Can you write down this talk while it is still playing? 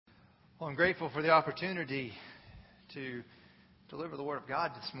Well, I'm grateful for the opportunity to deliver the Word of God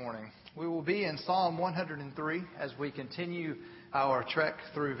this morning. We will be in Psalm 103 as we continue our trek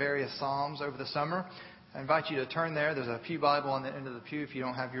through various Psalms over the summer. I invite you to turn there. There's a pew Bible on the end of the pew if you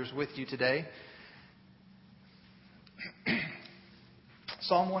don't have yours with you today.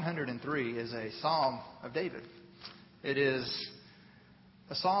 Psalm 103 is a Psalm of David. It is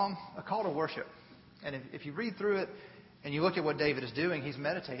a psalm, a call to worship. And if you read through it and you look at what David is doing, he's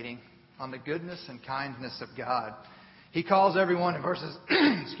meditating on the goodness and kindness of God. He calls everyone in verses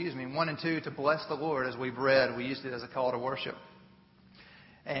 1 and 2 to bless the Lord, as we've read. We used it as a call to worship.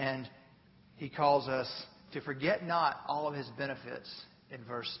 And he calls us to forget not all of his benefits in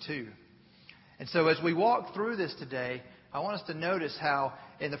verse 2. And so as we walk through this today, I want us to notice how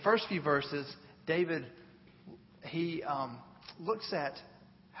in the first few verses, David, he looks at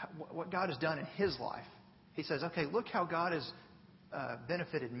what God has done in his life. He says, okay, look how God has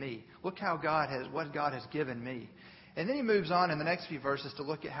benefited me. Look how what God has given me. And then he moves on in the next few verses to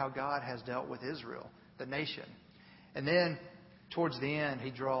look at how God has dealt with Israel, the nation. And then towards the end, he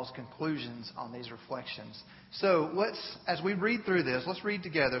draws conclusions on these reflections. So as we read through this, let's read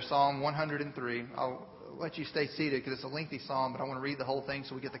together Psalm 103. I'll let you stay seated because it's a lengthy psalm, but I want to read the whole thing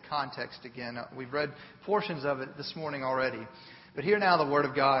so we get the context again. We've read portions of it this morning already. But hear now the word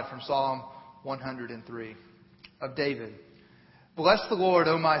of God from Psalm 103 of David. Bless the Lord,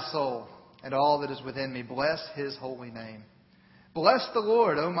 O my soul, and all that is within me. Bless his holy name. Bless the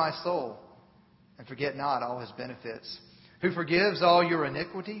Lord, O my soul, and forget not all his benefits. Who forgives all your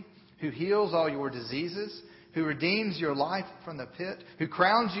iniquity, who heals all your diseases, who redeems your life from the pit, who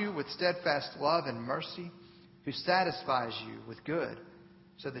crowns you with steadfast love and mercy, who satisfies you with good,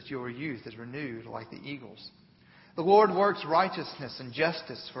 so that your youth is renewed like the eagles. The Lord works righteousness and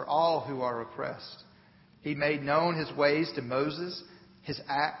justice for all who are oppressed. He made known his ways to Moses, his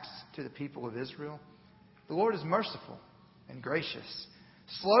acts to the people of Israel. The Lord is merciful and gracious,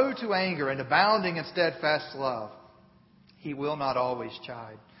 slow to anger and abounding in steadfast love. He will not always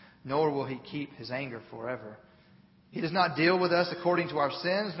chide, nor will he keep his anger forever. He does not deal with us according to our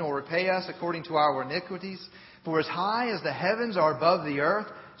sins, nor repay us according to our iniquities. For as high as the heavens are above the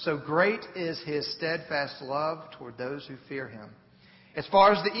earth, so great is his steadfast love toward those who fear him. As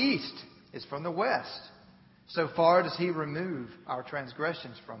far as the east is from the west, so far does he remove our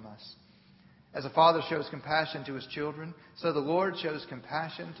transgressions from us. As a father shows compassion to his children, so the Lord shows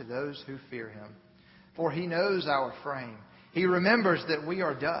compassion to those who fear him. For he knows our frame. He remembers that we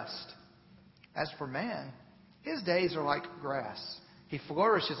are dust. As for man, his days are like grass. He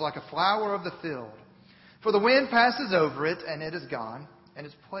flourishes like a flower of the field. For the wind passes over it, and it is gone, and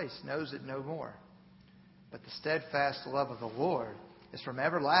its place knows it no more. But the steadfast love of the Lord is from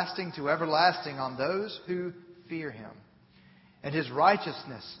everlasting to everlasting on those who fear him, and his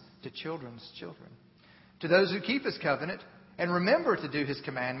righteousness to children's children. To those who keep his covenant and remember to do his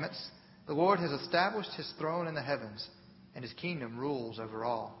commandments, the Lord has established his throne in the heavens, and his kingdom rules over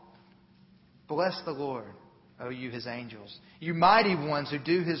all. Bless the Lord, O you his angels, you mighty ones who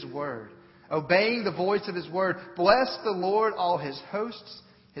do his word, obeying the voice of his word. Bless the Lord, all his hosts,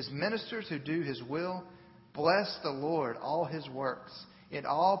 his ministers who do his will. Bless the Lord, all his works, in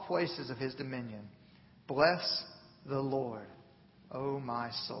all places of his dominion. Bless the Lord, O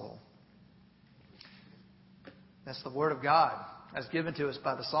my soul. That's the word of God as given to us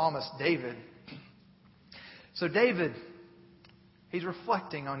by the psalmist David. So David, he's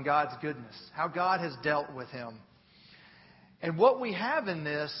reflecting on God's goodness, how God has dealt with him. And what we have in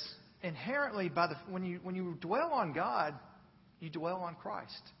this, inherently, when you dwell on God, you dwell on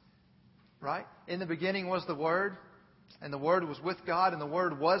Christ. Right? In the beginning was the Word, and the Word was with God, and the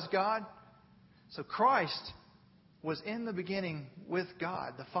Word was God. So Christ was in the beginning with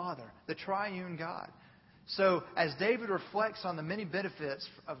God, the Father, the triune God. So as David reflects on the many benefits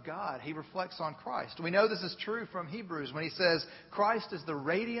of God, he reflects on Christ. We know this is true from Hebrews when he says, Christ is the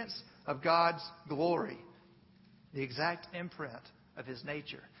radiance of God's glory, the exact imprint of his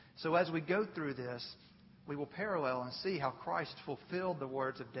nature. So as we go through this, we will parallel and see how Christ fulfilled the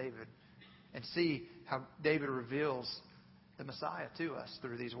words of David, and see how David reveals the Messiah to us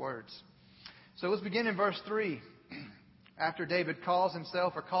through these words. So let's begin in verse 3. After David calls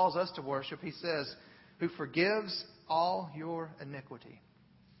himself or calls us to worship, he says, who forgives all your iniquity.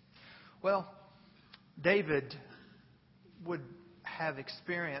 Well, David would have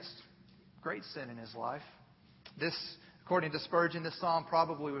experienced great sin in his life. This, according to Spurgeon, this psalm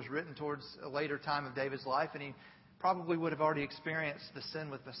probably was written towards a later time of David's life, and he probably would have already experienced the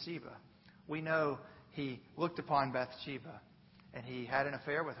sin with Bathsheba. We know he looked upon Bathsheba and he had an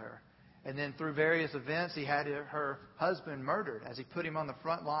affair with her. And then through various events, he had her husband murdered as he put him on the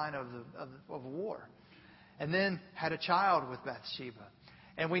front line of a war. And then had a child with Bathsheba.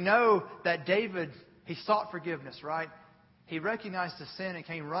 And we know that David, he sought forgiveness, right? He recognized his sin and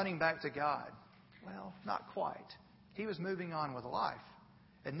came running back to God. Well, not quite. He was moving on with life.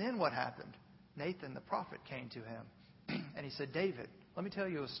 And then what happened? Nathan the prophet came to him and he said, David, let me tell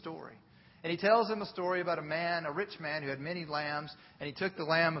you a story. And he tells him a story about a rich man who had many lambs, and he took the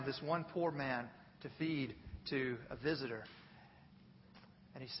lamb of this one poor man to feed to a visitor.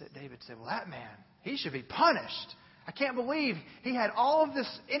 And David said, well, that man, he should be punished. I can't believe he had all of this,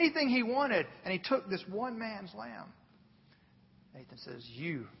 anything he wanted, and he took this one man's lamb. Nathan says,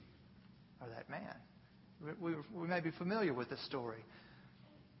 you are that man. We may be familiar with this story.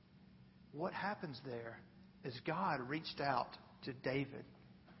 What happens there is God reached out to David,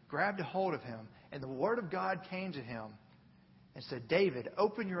 grabbed a hold of him, and the Word of God came to him and said, David,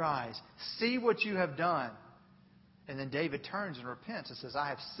 open your eyes, see what you have done. And then David turns and repents and says, I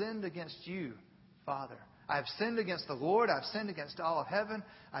have sinned against you, Father. I have sinned against the Lord. I have sinned against all of heaven.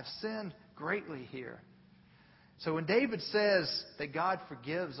 I've sinned greatly here. So when David says that God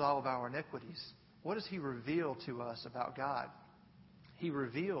forgives all of our iniquities, what does he reveal to us about God? He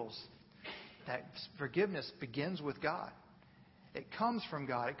reveals that forgiveness begins with God. It comes from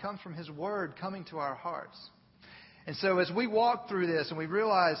God. It comes from His Word coming to our hearts. And so as we walk through this and we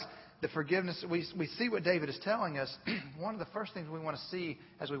realize the forgiveness, we see what David is telling us. One of the first things we want to see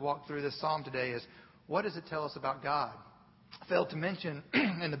as we walk through this psalm today is, what does it tell us about God? I failed to mention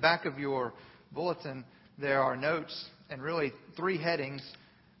in the back of your bulletin there are notes and really 3 headings.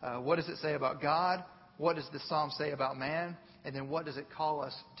 What does it say about God? What does the psalm say about man? And then what does it call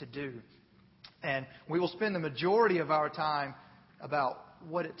us to do? And we will spend the majority of our time about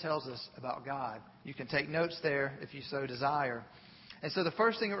what it tells us about God. You can take notes there if you so desire. And so the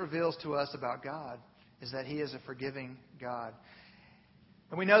first thing it reveals to us about God is that He is a forgiving God.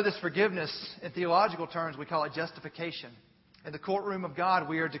 And we know this forgiveness, in theological terms, we call it justification. In the courtroom of God,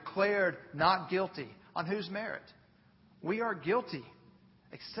 we are declared not guilty. On whose merit? We are guilty,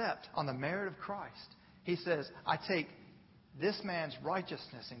 except on the merit of Christ. He says, I take this man's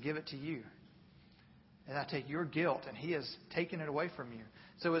righteousness and give it to you. And I take your guilt, and He has taken it away from you.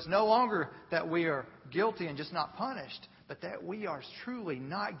 So it's no longer that we are guilty and just not punished, but that we are truly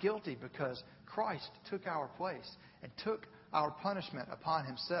not guilty because Christ took our place and took our punishment upon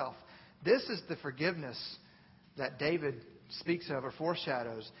Himself. This is the forgiveness that David speaks of or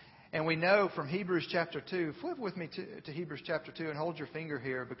foreshadows. And we know from Hebrews chapter 2, flip with me to Hebrews chapter 2 and hold your finger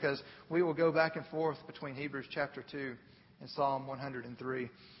here, because we will go back and forth between Hebrews chapter 2 and Psalm 103.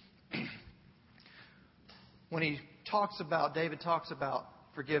 When David talks about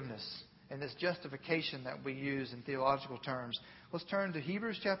forgiveness and this justification that we use in theological terms, let's turn to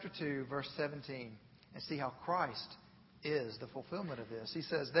Hebrews chapter 2, verse 17, and see how Christ is the fulfillment of this. He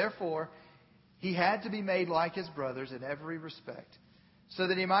says, therefore, He had to be made like His brothers in every respect, so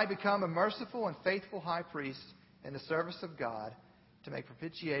that He might become a merciful and faithful high priest in the service of God to make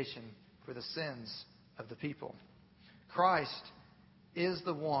propitiation for the sins of the people. Christ is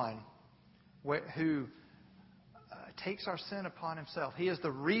the one who takes our sin upon Himself. He is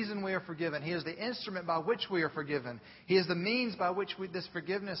the reason we are forgiven. He is the instrument by which we are forgiven. He is the means by which this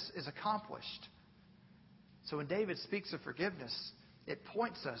forgiveness is accomplished. So when David speaks of forgiveness, it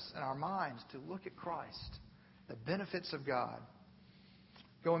points us in our minds to look at Christ, the benefits of God.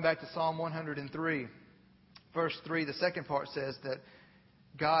 Going back to Psalm 103, verse 3, the second part says that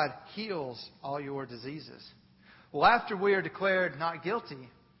God heals all your diseases. Well, after we are declared not guilty,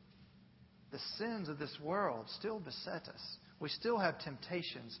 the sins of this world still beset us. We still have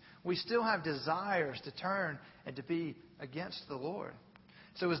temptations. We still have desires to turn and to be against the Lord.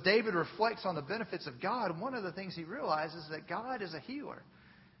 So as David reflects on the benefits of God, one of the things he realizes is that God is a healer.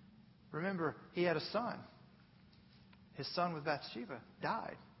 Remember, he had a son. His son with Bathsheba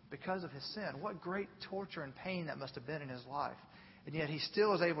died because of his sin. What great torture and pain that must have been in his life. And yet he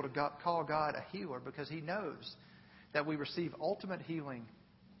still is able to call God a healer, because he knows that we receive ultimate healing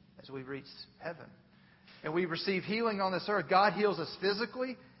as we reach heaven. And we receive healing on this earth. God heals us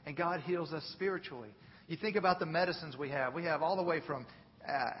physically, and God heals us spiritually. You think about the medicines we have. We have all the way from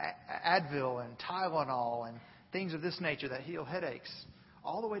Advil and Tylenol and things of this nature that heal headaches,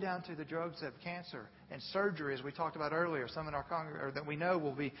 all the way down to the drugs of cancer and surgery, as we talked about earlier. Some in our that we know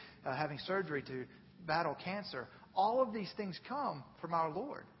will be having surgery to battle cancer. All of these things come from our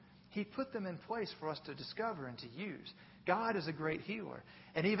Lord. He put them in place for us to discover and to use. God is a great healer.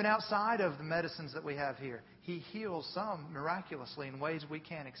 And even outside of the medicines that we have here, He heals some miraculously in ways we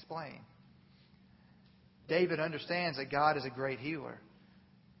can't explain. David understands that God is a great healer.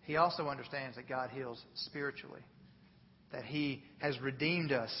 he also understands that God heals spiritually, that He has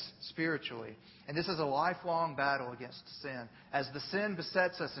redeemed us spiritually. And this is a lifelong battle against sin. As the sin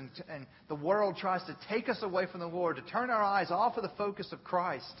besets us and the world tries to take us away from the Lord, to turn our eyes off of the focus of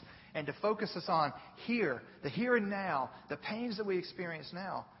Christ and to focus us on here, the here and now, the pains that we experience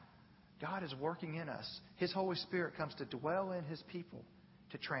now, God is working in us. His Holy Spirit comes to dwell in His people,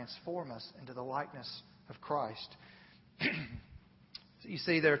 to transform us into the likeness of Christ. So you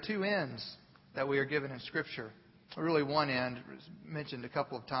see, there are two ends that we are given in Scripture. Really one end, mentioned a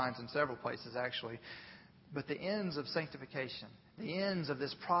couple of times in several places actually. But the ends of sanctification, the ends of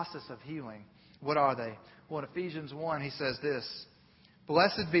this process of healing, what are they? Well, in Ephesians 1, he says this: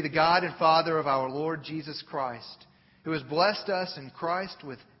 "Blessed be the God and Father of our Lord Jesus Christ, who has blessed us in Christ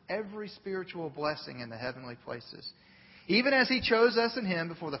with every spiritual blessing in the heavenly places, even as He chose us in Him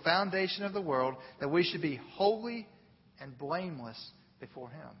before the foundation of the world, that we should be holy and blameless before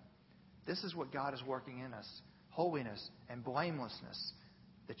Him." This is what God is working in us: holiness and blamelessness.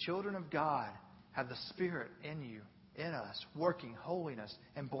 The children of God have the Spirit in you, in us, working holiness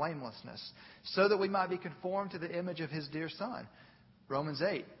and blamelessness, so that we might be conformed to the image of His dear Son. Romans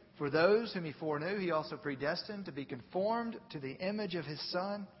 8, "For those whom He foreknew, He also predestined to be conformed to the image of His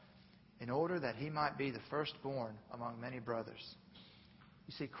Son, in order that He might be the firstborn among many brothers."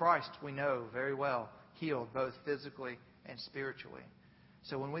 You see, Christ, we know very well, healed both physically and spiritually.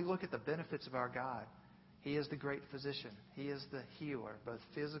 So when we look at the benefits of our God, He is the great physician. He is the healer, both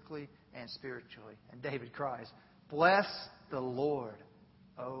physically and spiritually. And David cries, "Bless the Lord,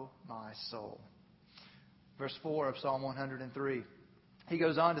 O my soul." Verse 4 of Psalm 103. He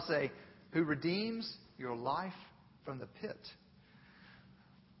goes on to say, "Who redeems your life from the pit."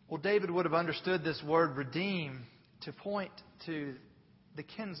 Well, David would have understood this word redeem to point to the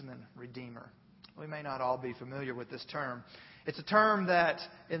kinsman redeemer. We may not all be familiar with this term. It's a term that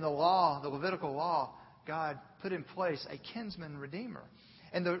in the law, the Levitical law, God put in place a kinsman redeemer.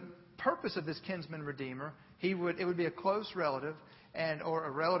 And the purpose of this kinsman redeemer, it would be a close relative or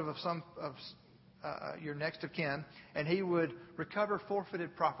a relative of your next of kin, and he would recover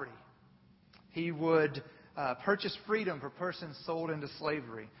forfeited property. He would purchase freedom for persons sold into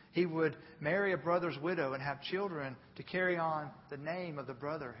slavery. He would marry a brother's widow and have children to carry on the name of the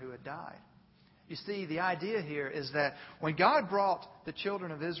brother who had died. You see, the idea here is that when God brought the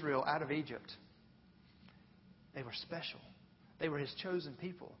children of Israel out of Egypt, they were special. They were His chosen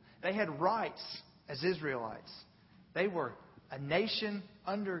people. They had rights as Israelites. They were a nation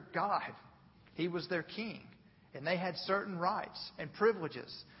under God. He was their king. And they had certain rights and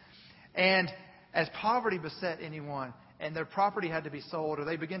privileges. And as poverty beset anyone and their property had to be sold, or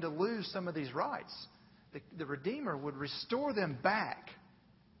they began to lose some of these rights, the Redeemer would restore them back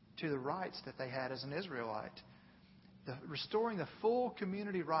to the rights that they had as an Israelite. Restoring the full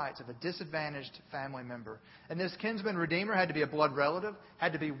community rights of a disadvantaged family member. And this kinsman redeemer had to be a blood relative,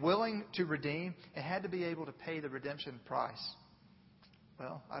 had to be willing to redeem, and had to be able to pay the redemption price.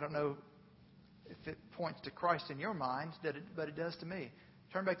 Well, I don't know if it points to Christ in your mind, but it does to me.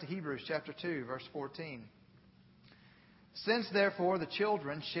 Turn back to Hebrews chapter 2, verse 14. "Since therefore the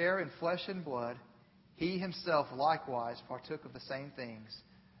children share in flesh and blood, He Himself likewise partook of the same things,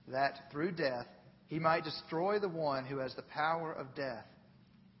 that through death He might destroy the one who has the power of death,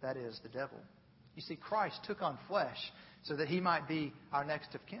 that is, the devil." You see, Christ took on flesh so that He might be our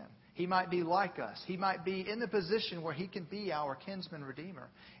next of kin. He might be like us. He might be in the position where He can be our kinsman redeemer.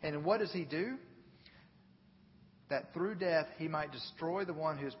 And what does He do? That through death He might destroy the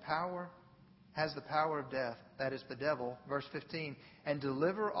one whose power has the power of death, that is, the devil. Verse 15, "And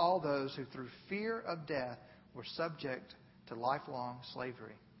deliver all those who through fear of death were subject to lifelong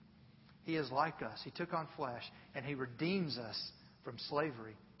slavery." He is like us. He took on flesh, and He redeems us from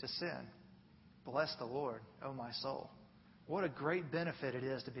slavery to sin. Bless the Lord, O my soul. What a great benefit it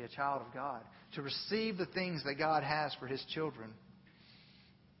is to be a child of God, to receive the things that God has for His children.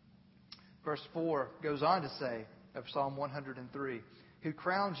 Verse 4 goes on to say of Psalm 103, "Who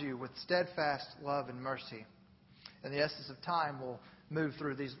crowns you with steadfast love and mercy." In the essence of time, we'll move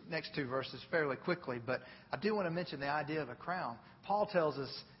through these next two verses fairly quickly, but I do want to mention the idea of a crown. Paul tells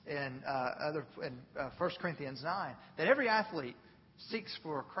us in 1 Corinthians 9 that every athlete seeks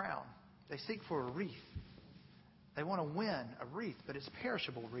for a crown. They seek for a wreath. They want to win a wreath, but it's a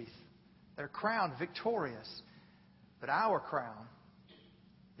perishable wreath. They're crowned victorious, but our crown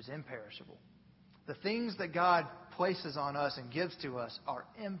is imperishable. The things that God places on us and gives to us are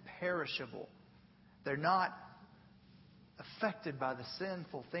imperishable. They're not affected by the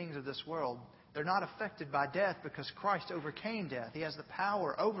sinful things of this world. They're not affected by death because Christ overcame death. He has the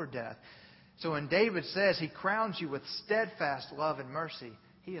power over death. So when David says He crowns you with steadfast love and mercy,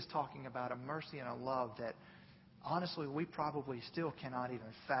 He He is talking about a mercy and a love that, honestly, we probably still cannot even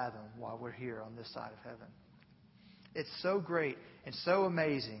fathom while we're here on this side of heaven. It's so great and so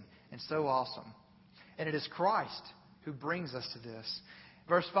amazing and so awesome. And it is Christ who brings us to this.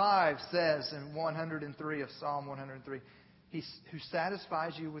 Verse 5 says in 103 of Psalm 103, who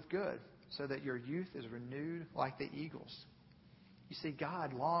satisfies you with good, so that your youth is renewed like the eagles. You see,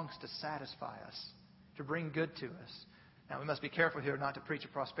 God longs to satisfy us, to bring good to us. Now, we must be careful here not to preach a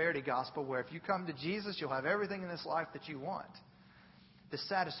prosperity gospel where if you come to Jesus, you'll have everything in this life that you want. The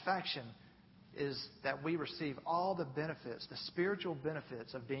satisfaction is that we receive all the benefits, the spiritual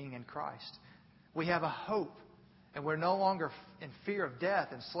benefits of being in Christ. We have a hope, and we're no longer in fear of death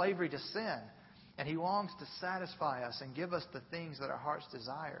and slavery to sin. And He longs to satisfy us and give us the things that our hearts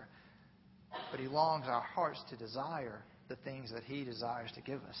desire. But He longs our hearts to desire the things that He desires to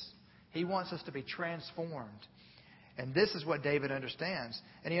give us. He wants us to be transformed. And this is what David understands.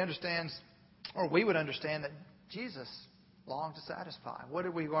 And he understands, or we would understand, that Jesus longed to satisfy. What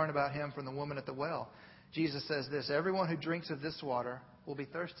did we learn about Him from the woman at the well? Jesus says this, everyone who drinks of this water will be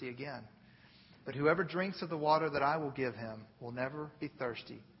thirsty again. But whoever drinks of the water that I will give him will never be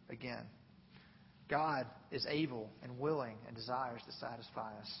thirsty again. God is able and willing and desires to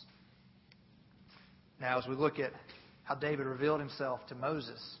satisfy us. Now, as we look at how David revealed Himself to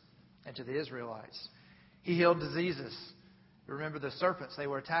Moses and to the Israelites, He healed diseases. Remember the serpents they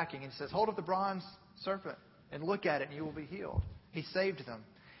were attacking. And He says, hold up the bronze serpent and look at it and you will be healed. He saved them.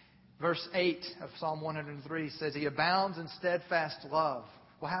 Verse 8 of Psalm 103 says, He abounds in steadfast love.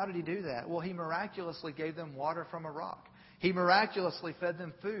 Well, how did He do that? Well, He miraculously gave them water from a rock. He miraculously fed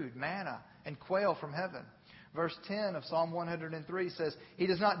them food, manna, and quail from heaven. Verse 10 of Psalm 103 says, He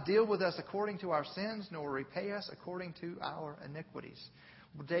does not deal with us according to our sins, nor repay us according to our iniquities.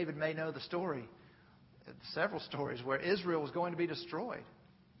 Well, David may know the story, several stories, where Israel was going to be destroyed.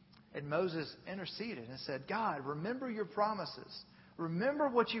 And Moses interceded and said, God, remember your promises. Remember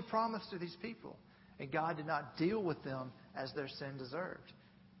what you promised to these people. And God did not deal with them as their sin deserved.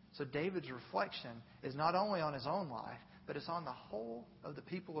 So David's reflection is not only on his own life, but it's on the whole of the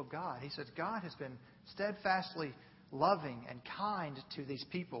people of God. He says, God has been steadfastly loving and kind to these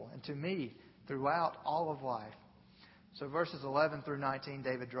people and to me throughout all of life. So verses 11 through 19,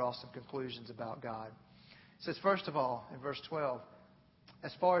 David draws some conclusions about God. He says, first of all, in verse 12,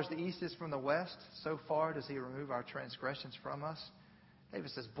 as far as the east is from the west, so far does He remove our transgressions from us.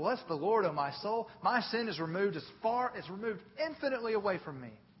 David says, bless the Lord, O my soul. My sin is removed removed infinitely away from me.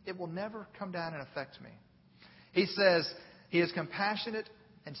 It will never come down and affect me. He says, He is compassionate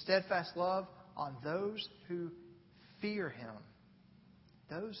and steadfast love on those who fear Him.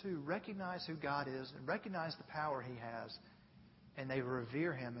 Those who recognize who God is and recognize the power He has, and they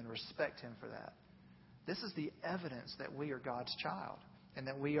revere Him and respect Him for that. This is the evidence that we are God's child and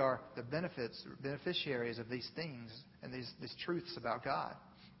that we are the beneficiaries of these things and these truths about God.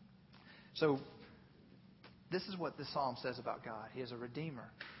 So, this is what this psalm says about God. He is a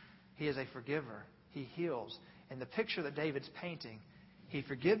redeemer. He is a forgiver. He heals. And the picture that David's painting, He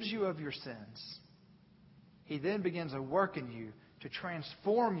forgives you of your sins. He then begins a work in you to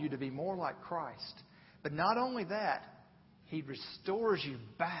transform you to be more like Christ. But not only that, He restores you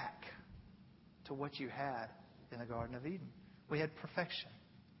back to what you had in the Garden of Eden. We had perfection.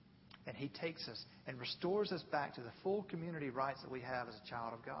 And He takes us and restores us back to the full community rights that we have as a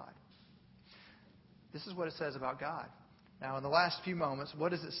child of God. This is what it says about God. Now, in the last few moments,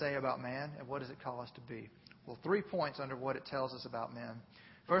 what does it say about man and what does it call us to be? Well, 3 points under what it tells us about men.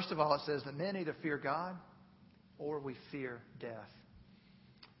 First of all, it says that men either fear God or we fear death.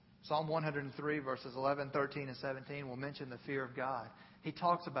 Psalm 103, verses 11, 13, and 17 will mention the fear of God. He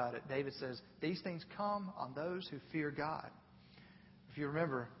talks about it. David says, these things come on those who fear God. If you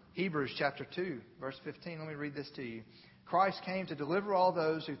remember Hebrews chapter 2, verse 15, let me read this to you. Christ came to deliver all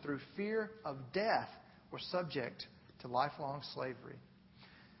those who through fear of death were subject to lifelong slavery.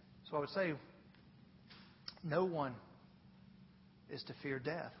 So I would say no one is to fear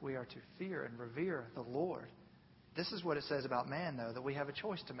death. We are to fear and revere the Lord. This is what it says about man, though, that we have a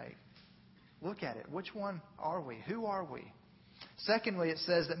choice to make. Look at it. Which one are we? Who are we? Secondly, it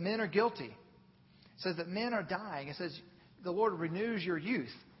says that men are guilty. It says that men are dying. It says the Lord renews your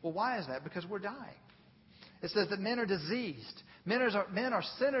youth. Well, why is that? Because we're dying. It says that men are diseased. Men are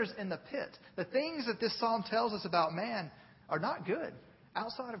sinners in the pit. The things that this psalm tells us about man are not good.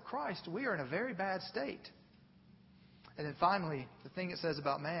 Outside of Christ, we are in a very bad state. And then finally, the thing it says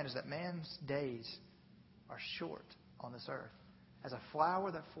about man is that man's days are short on this earth. As a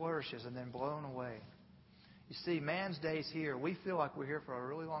flower that flourishes and then blown away. You see, man's days here, we feel like we're here for a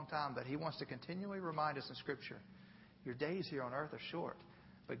really long time, but He wants to continually remind us in Scripture, your days here on earth are short.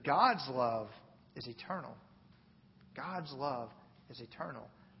 But God's love is eternal. God's love is eternal.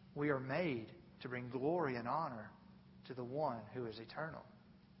 We are made to bring glory and honor to the one who is eternal.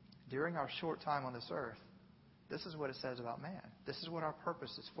 During our short time on this earth, this is what it says about man. This is what our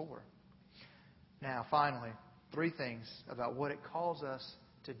purpose is for. Now, finally, 3 things about what it calls us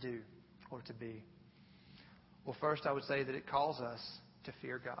to do or to be. Well, first, I would say that it calls us to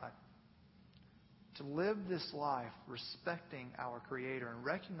fear God. To live this life respecting our Creator and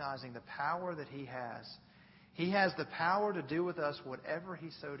recognizing the power that He has. He has the power to do with us whatever He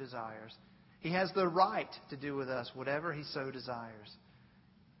so desires. He has the right to do with us whatever He so desires.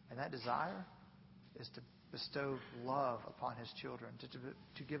 And that desire is to bestow love upon His children,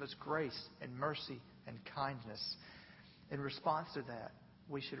 to give us grace and mercy and kindness. In response to that,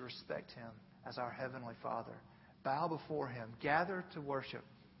 we should respect Him as our Heavenly Father, bow before Him, gather to worship,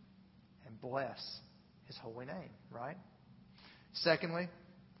 and bless His holy name, right? Secondly,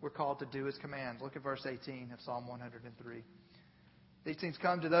 we're called to do His commands. Look at verse 18 of Psalm 103. These things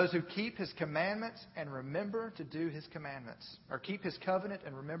come to those who keep His commandments and remember to do His commandments. Or keep His covenant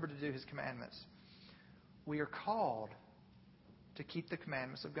and remember to do His commandments. We are called to keep the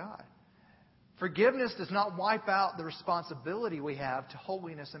commandments of God. Forgiveness does not wipe out the responsibility we have to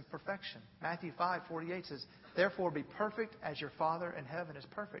holiness and perfection. Matthew 5:48 says, "Therefore be perfect as your Father in heaven is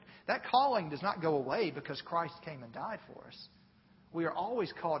perfect." That calling does not go away because Christ came and died for us. We are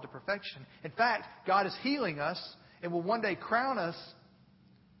always called to perfection. In fact, God is healing us and will one day crown us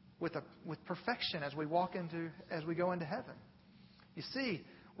with perfection as we go into heaven. You see,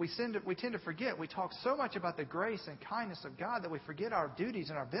 we tend to forget. We talk so much about the grace and kindness of God that we forget our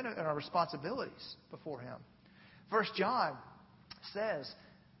duties and our responsibilities before Him. 1 John says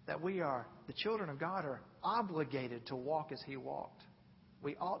that the children of God are obligated to walk as He walked.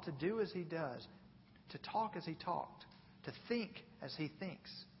 We ought to do as He does, to talk as He talked, to think as He thinks.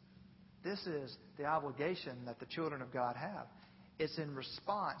 This is the obligation that the children of God have. It's in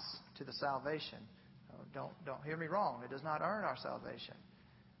response to the salvation. Don't hear me wrong. It does not earn our salvation.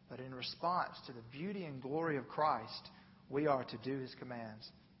 But in response to the beauty and glory of Christ, we are to do His commands.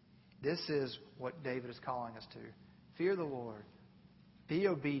 This is what David is calling us to. Fear the Lord. Be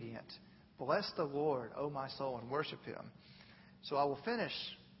obedient. Bless the Lord, O my soul, and worship Him. So I will finish,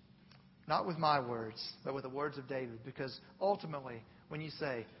 not with my words, but with the words of David. Because ultimately, when you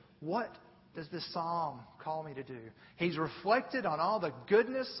say, what does this psalm call me to do? He's reflected on all the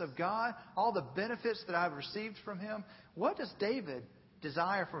goodness of God, all the benefits that I've received from Him. What does David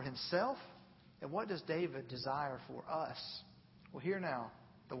desire for himself? And what does David desire for us? Well, hear now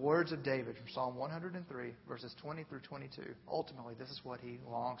the words of David from Psalm 103, verses 20 through 22. Ultimately, this is what he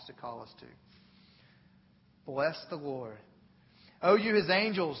longs to call us to. Bless the Lord. O you His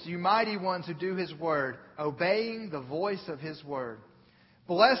angels, you mighty ones who do His word, obeying the voice of His word.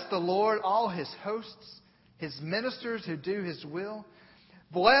 Bless the Lord, all His hosts, His ministers who do His will.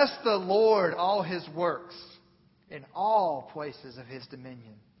 Bless the Lord, all His works, in all places of His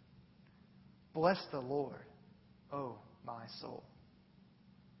dominion. Bless the Lord, O my soul.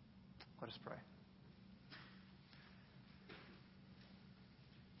 Let us pray.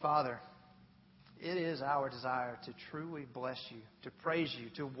 Father, it is our desire to truly bless You, to praise You,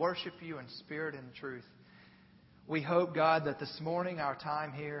 to worship You in spirit and truth. We hope, God, that this morning our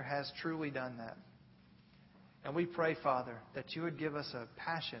time here has truly done that. And we pray, Father, that You would give us a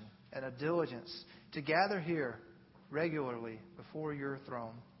passion and a diligence to gather here regularly before Your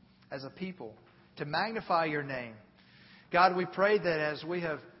throne as a people, to magnify Your name. God, we pray that as we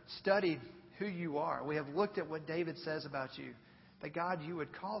have studied who You are, we have looked at what David says about You, that God, You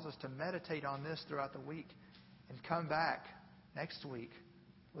would cause us to meditate on this throughout the week and come back next week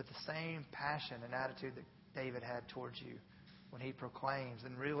with the same passion and attitude that David had towards You when he proclaims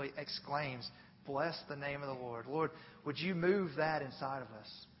and really exclaims, bless the name of the Lord. Lord, would You move that inside of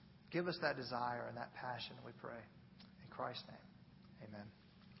us? Give us that desire and that passion, we pray. In Christ's name, amen.